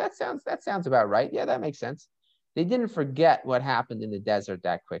said, yeah, that sounds about right. Yeah, that makes sense. They didn't forget what happened in the desert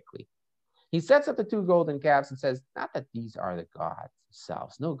that quickly. He sets up the 2 golden calves and says, not that these are the gods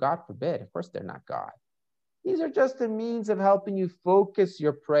themselves. No, God forbid. Of course, they're not God. These are just a means of helping you focus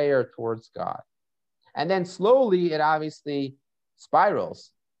your prayer towards God. And then slowly, it obviously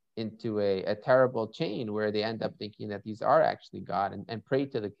spirals into a terrible chain where they end up thinking that these are actually God and pray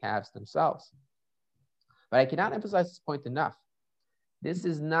to the calves themselves. But I cannot emphasize this point enough. This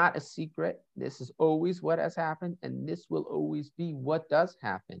is not a secret. This is always what has happened, and this will always be what does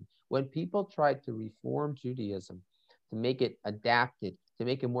happen. When people try to reform Judaism, to make it adapted, to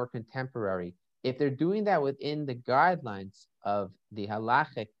make it more contemporary, if they're doing that within the guidelines of the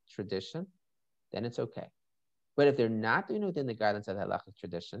halachic tradition, then it's okay. But if they're not doing it within the guidelines of the halachic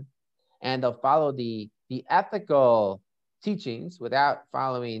tradition, and they'll follow the ethical teachings without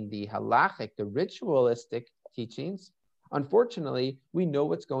following the halachic, the ritualistic teachings, unfortunately, we know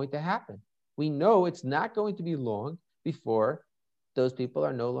what's going to happen. We know it's not going to be long before those people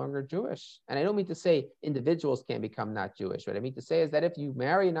are no longer Jewish. And I don't mean to say individuals can become not Jewish. What I mean to say is that if you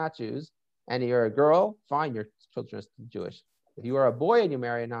marry not Jews and you're a girl, fine, your children are still Jewish. If you are a boy and you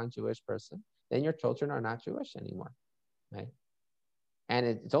marry a non-Jewish person, then your children are not Jewish anymore, right? And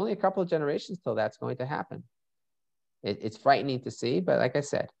it's only a couple of generations till that's going to happen. It's frightening to see, but like I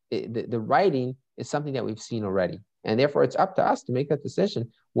said, the writing is something that we've seen already. And therefore, it's up to us to make that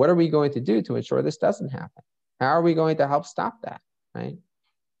decision. What are we going to do to ensure this doesn't happen? How are we going to help stop that, right?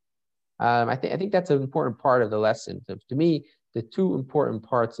 I think that's an important part of the lesson. To me, the 2 important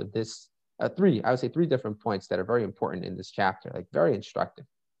parts of this, I would say 3 different points that are very important in this chapter, like very instructive.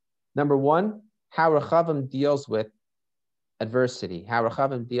 Number 1, how Rechavam deals with adversity, how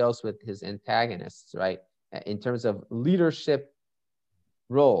Rechavam deals with his antagonists, right? In terms of leadership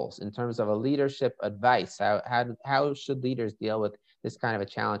roles in terms of a leadership advice. How should leaders deal with this kind of a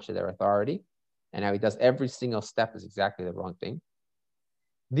challenge to their authority? And how he does every single step is exactly the wrong thing.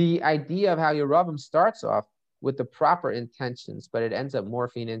 The idea of how Yerovam starts off with the proper intentions, but it ends up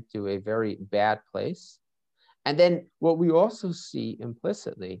morphing into a very bad place. And then what we also see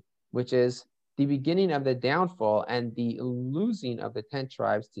implicitly, which is the beginning of the downfall and the losing of the 10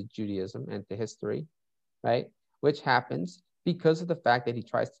 tribes to Judaism and to history, right? Which happens because of the fact that he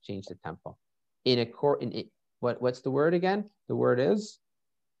tries to change the temple. What's the word again? The word is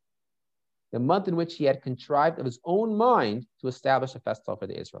the month in which he had contrived of his own mind to establish a festival for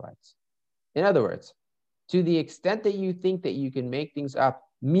the Israelites. In other words, to the extent that you think that you can make things up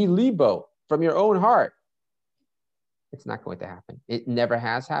milibo, from your own heart, it's not going to happen. It never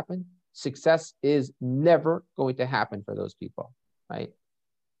has happened. Success is never going to happen for those people, right?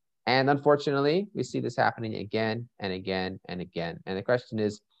 And unfortunately, we see this happening again and again and again. And the question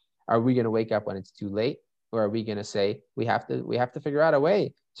is, are we going to wake up when it's too late? Or are we going to say, we have to figure out a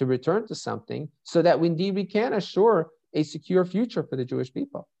way to return to something so that indeed we can assure a secure future for the Jewish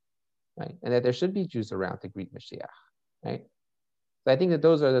people, right? And that there should be Jews around to greet Mashiach, right? So I think that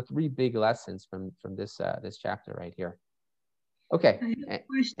those are the three big lessons from this chapter right here. Okay. I have a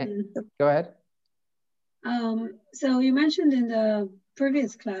question. Go ahead. So you mentioned in the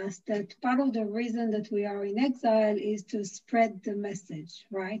previous class that part of the reason that we are in exile is to spread the message,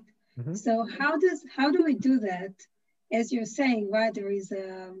 right? Mm-hmm. So how do we do that? As you're saying, right, there is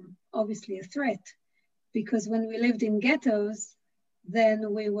obviously a threat, because when we lived in ghettos,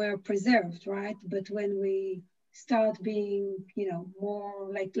 then we were preserved, right? But when we start being,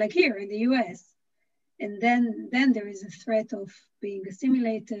 more like here in the US, and then there is a threat of being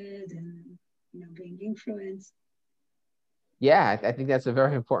assimilated and being influenced. Yeah, I think that's a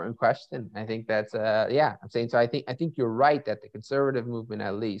very important question. I think that's I'm saying so. I think you're right that the conservative movement,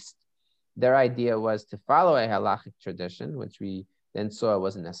 at least, their idea was to follow a halachic tradition, which we then saw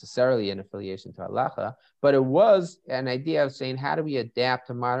wasn't necessarily an affiliation to halacha, but it was an idea of saying, how do we adapt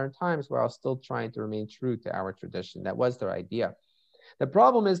to modern times while still trying to remain true to our tradition? That was their idea. The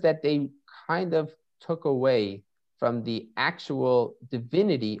problem is that they kind of took away from the actual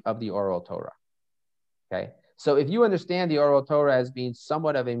divinity of the oral Torah. Okay, so if you understand the oral Torah as being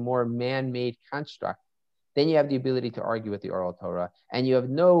somewhat of a more man-made construct, then you have the ability to argue with the oral Torah, and you have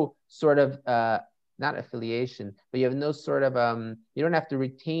no sort of not affiliation, but you have no sort of you don't have to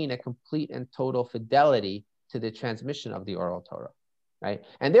retain a complete and total fidelity to the transmission of the oral Torah, right?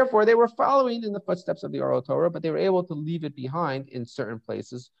 And therefore, they were following in the footsteps of the oral Torah, but they were able to leave it behind in certain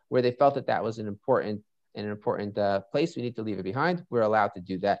places where they felt that was an important place. We need to leave it behind. We're allowed to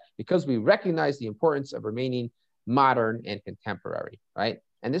do that because we recognize the importance of remaining modern and contemporary, right?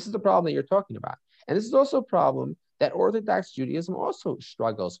 And this is the problem that you're talking about. And this is also a problem that Orthodox Judaism also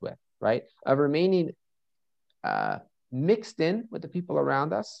struggles with, right? Of remaining mixed in with the people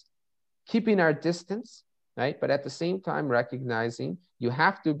around us, keeping our distance, right? But at the same time, recognizing you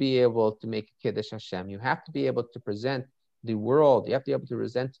have to be able to make Kiddush Hashem. You have to be able to present the world. You have to be able to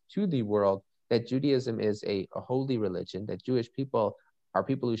present to the world that Judaism is a holy religion, that Jewish people are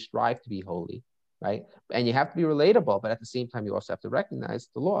people who strive to be holy, right? And you have to be relatable, but at the same time, you also have to recognize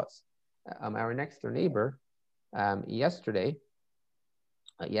the laws. Our next door neighbor, yesterday,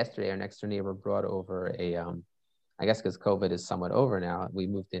 our next door neighbor brought over I guess because COVID is somewhat over now, we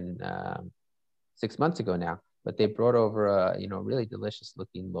moved in 6 months ago now, but they brought over a really delicious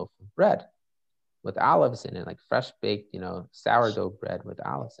looking loaf of bread with olives in it, like fresh baked, sourdough bread with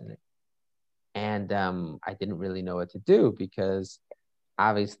olives in it. And I didn't really know what to do because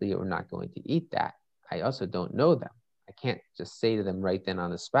obviously we're not going to eat that. I also don't know them. I can't just say to them right then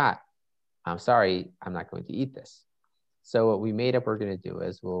on the spot, I'm sorry, I'm not going to eat this. So what we made up we're going to do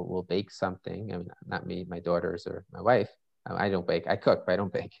is we'll bake something. I mean, not me, my daughters or my wife. I don't bake. I cook, but I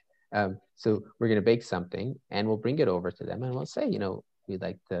don't bake. So we're going to bake something and we'll bring it over to them and we'll say, we'd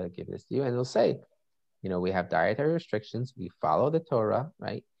like to give this to you. And they'll say, we have dietary restrictions. We follow the Torah,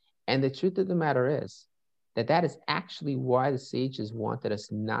 right? And the truth of the matter is that is actually why the sages wanted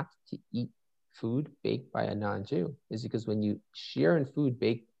us not to eat food baked by a non-Jew, is because when you share in food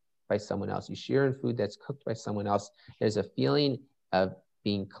baked by someone else, you share in food that's cooked by someone else, there's a feeling of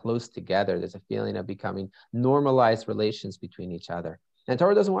being close together. There's a feeling of becoming normalized relations between each other. And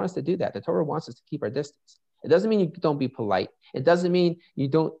Torah doesn't want us to do that. The Torah wants us to keep our distance. It doesn't mean you don't be polite. It doesn't mean you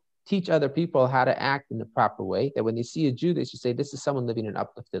don't teach other people how to act in the proper way, that when they see a Jew, they should say, this is someone living an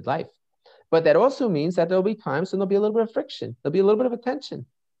uplifted life. But that also means that there'll be times when there'll be a little bit of friction. There'll be a little bit of a tension,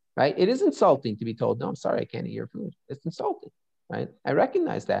 right? It is insulting to be told, no, I'm sorry, I can't eat your food. It's insulting, right? I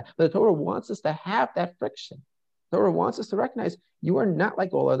recognize that. But the Torah wants us to have that friction, Torah wants us to recognize you are not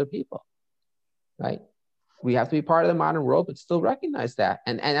like all other people, right? We have to be part of the modern world, but still recognize that.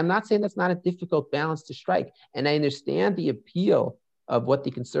 And I'm not saying that's not a difficult balance to strike. And I understand the appeal of what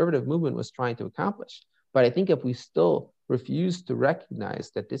the conservative movement was trying to accomplish. But I think if we still refuse to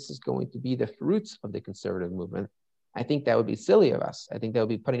recognize that this is going to be the fruits of the conservative movement, I think that would be silly of us. I think that would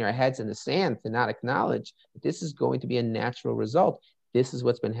be putting our heads in the sand to not acknowledge that this is going to be a natural result. This is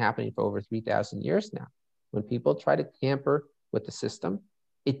what's been happening for over 3,000 years now. When people try to tamper with the system,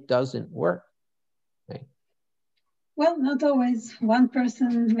 it doesn't work. Right? Well, not always. One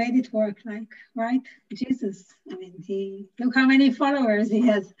person made it work, like, right? Jesus. I mean, look how many followers he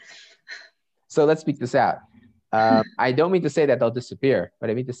has. So let's speak this out. I don't mean to say that they'll disappear.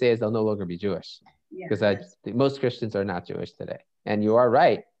 What I mean to say is they'll no longer be Jewish. Because most Christians are not Jewish today. And you are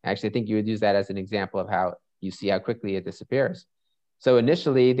right. Actually, I think you would use that as an example of how you see how quickly it disappears. So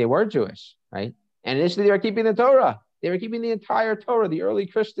initially, they were Jewish, right? And initially, they were keeping the Torah. They were keeping the entire Torah. The early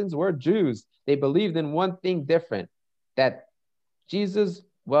Christians were Jews. They believed in one thing different, that Jesus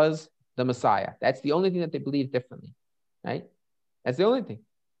was the Messiah. That's the only thing that they believed differently, right? That's the only thing.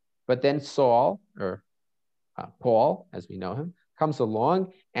 But then Saul, or Paul, as we know him, comes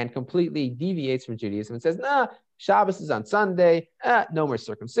along and completely deviates from Judaism and says, nah, Shabbos is on Sunday, no more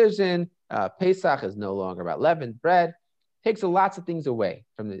circumcision, Pesach is no longer about leavened bread. Takes lots of things away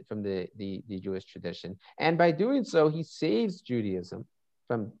from the Jewish tradition. And by doing so, he saves Judaism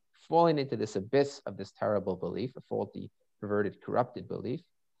from falling into this abyss of this terrible belief, a faulty, perverted, corrupted belief.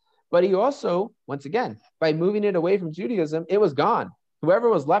 But he also, once again, by moving it away from Judaism, it was gone. Whoever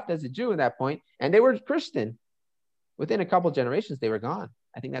was left as a Jew at that point, and they were Christian, within a couple generations, they were gone.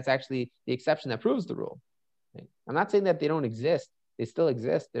 I think that's actually the exception that proves the rule. Right? I'm not saying that they don't exist. They still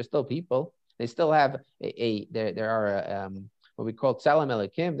exist. They're still people. They still have there are what we call Tselem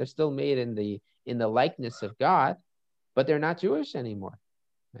Elokim. They're still made in the likeness of God, but they're not Jewish anymore.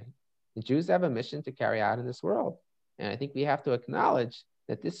 Right? The Jews have a mission to carry out in this world. And I think we have to acknowledge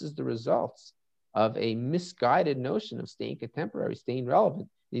that this is the results of a misguided notion of staying contemporary, staying relevant.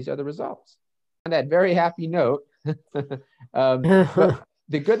 These are the results. On that very happy note, but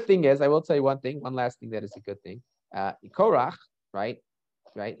the good thing is, I will tell you one last thing that is a good thing. Korach, right,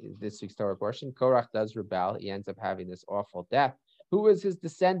 this week's Torah portion, Korach does rebel. He ends up having this awful death. Who is his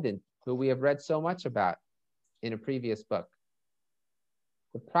descendant, who we have read so much about in a previous book?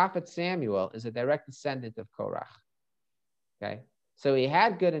 The prophet Samuel is a direct descendant of Korach. Okay, so he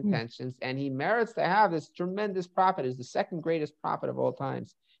had good intentions, and he merits to have this tremendous prophet, is the second greatest prophet of all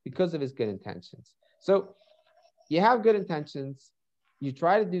times, because of his good intentions. So you have good intentions, you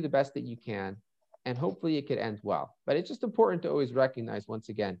try to do the best that you can, and hopefully it could end well. But it's just important to always recognize, once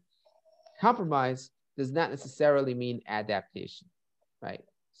again, compromise does not necessarily mean adaptation, right?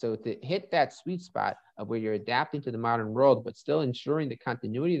 So to hit that sweet spot of where you're adapting to the modern world, but still ensuring the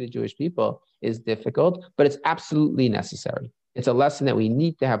continuity of the Jewish people is difficult, but it's absolutely necessary. It's a lesson that we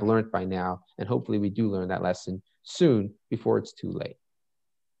need to have learned by now, and hopefully we do learn that lesson soon before it's too late.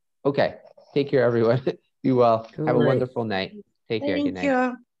 Okay, take care, everyone. Be well. Have a wonderful night. Take care. Good night.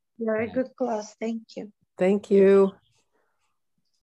 Thank you. Very good class. Thank you. Thank you.